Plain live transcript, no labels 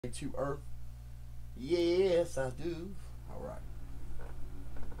To earth? Yes, I do. All right.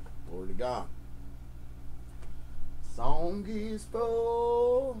 Glory to God. Song is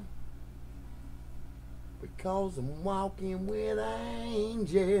full because I'm walking with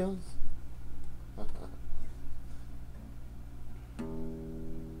angels.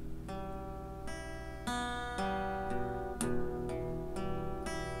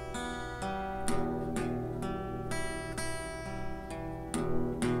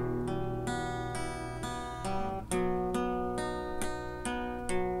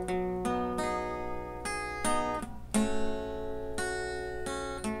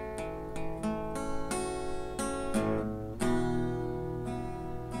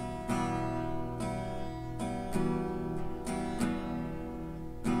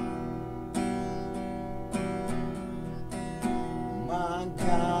 My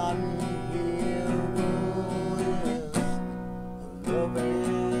God hero is a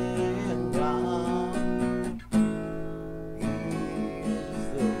loving God. He is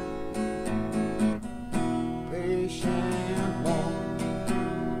the patient one.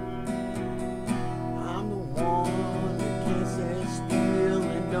 I'm the one that can't sit still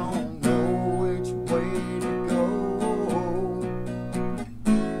and don't know which way to go,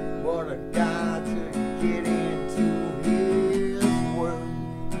 but I got to get into His Word.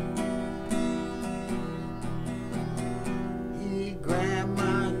 He grabbed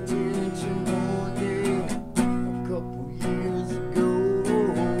my attention one day a couple years ago.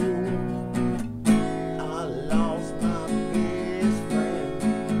 I lost my best friend.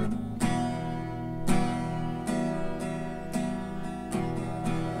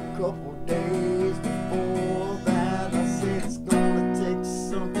 A couple days before that, I said it's gonna take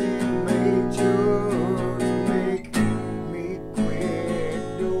something major to make me quit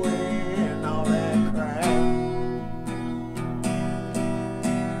doing all that crap.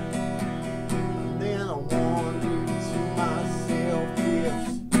 And then I wondered to myself, if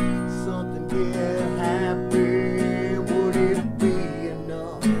something did happen, would it be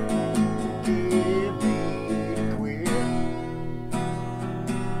enough to get me to quit?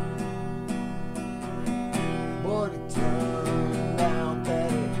 But it turned out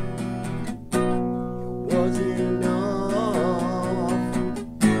that it wasn't enough.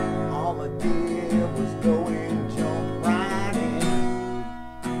 All I did was go and jump right in.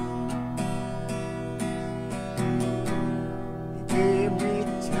 He gave me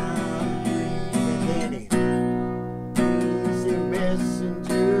time to breathe, and then he sent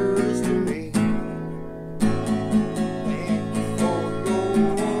messengers to me. Thank you for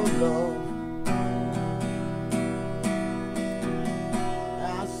your love.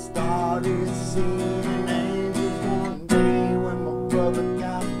 I started seeing angels one day when my brother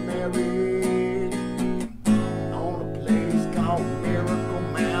got married on a place called Miracle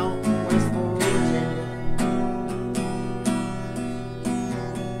Mountain, West Virginia.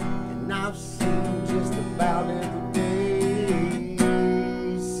 And I've seen them just about every day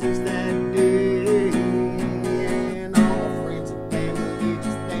since that day. And all my friends and family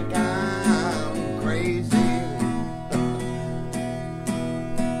just think I'm crazy.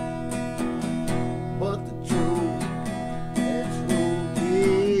 But the truth is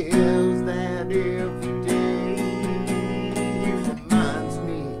that every day He reminds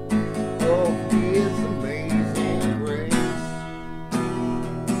me of His amazing grace.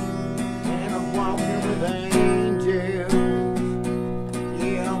 And I'm walking with angels.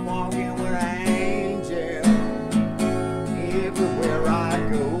 Yeah, I'm walking with angels everywhere I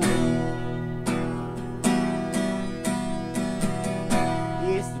go.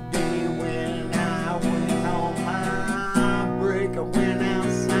 Yesterday when I went on my break, I went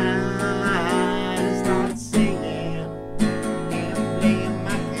outside and started singing and playing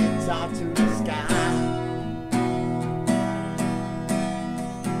my guitar to the sky.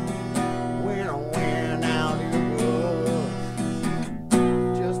 When I went out, it was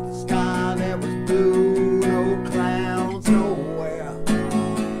just the sky that was blue, no clouds nowhere,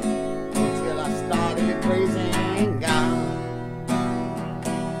 until I started praising God.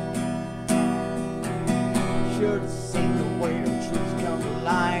 Should have seen the way the truths come to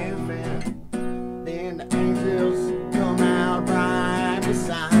life, and then the angels come out right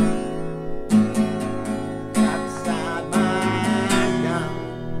beside my God.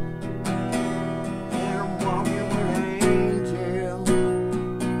 And I'm walking with angels.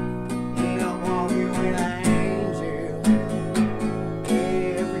 Yeah, I'm walking with angels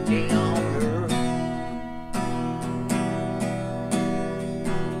every day on earth.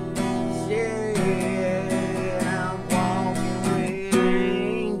 Yeah, I'm walking with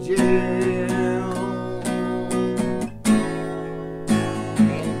angels.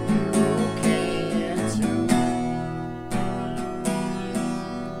 And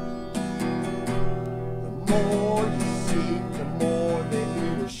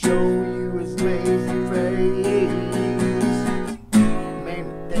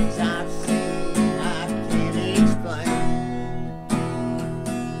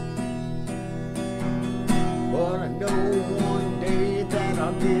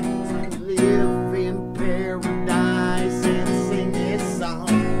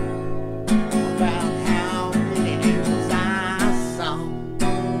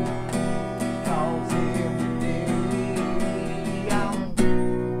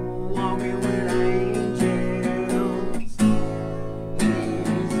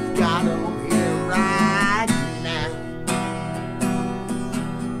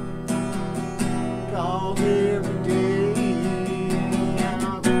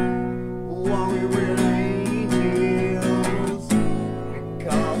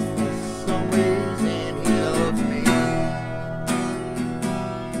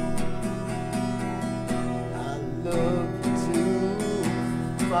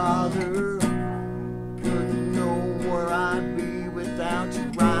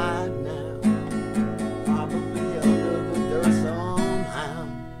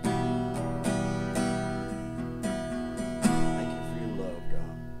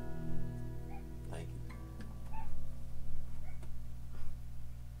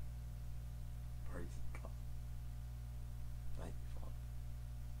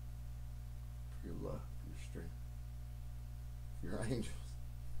range.